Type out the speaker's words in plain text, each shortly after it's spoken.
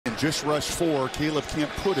just rushed 4. Caleb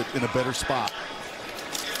can't put it in a better spot.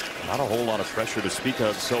 Not a whole lot of pressure to speak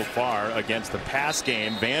of so far against the pass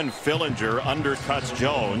game. Van Fillinger undercuts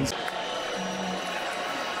Jones.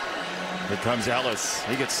 Here comes Ellis.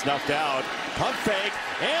 He gets snuffed out. Pump fake,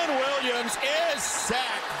 and Williams is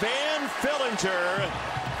sacked. Van Fillinger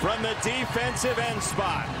from the defensive end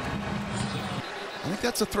spot. I think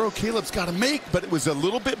that's a throw Caleb's got to make, but it was a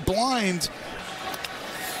little bit blind.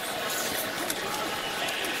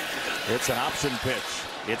 It's an option pitch.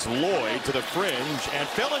 It's Lloyd to the fringe, and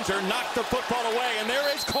Fillinger knocked the football away, and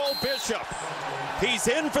there is Cole Bishop. He's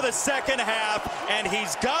in for the second half, and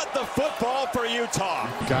he's got the football for Utah.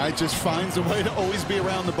 Guy just finds a way to always be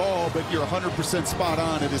around the ball, but you're 100% spot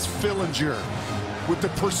on. It is Fillinger with the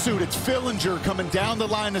pursuit. It's Fillinger coming down the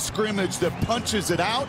line of scrimmage that punches it out,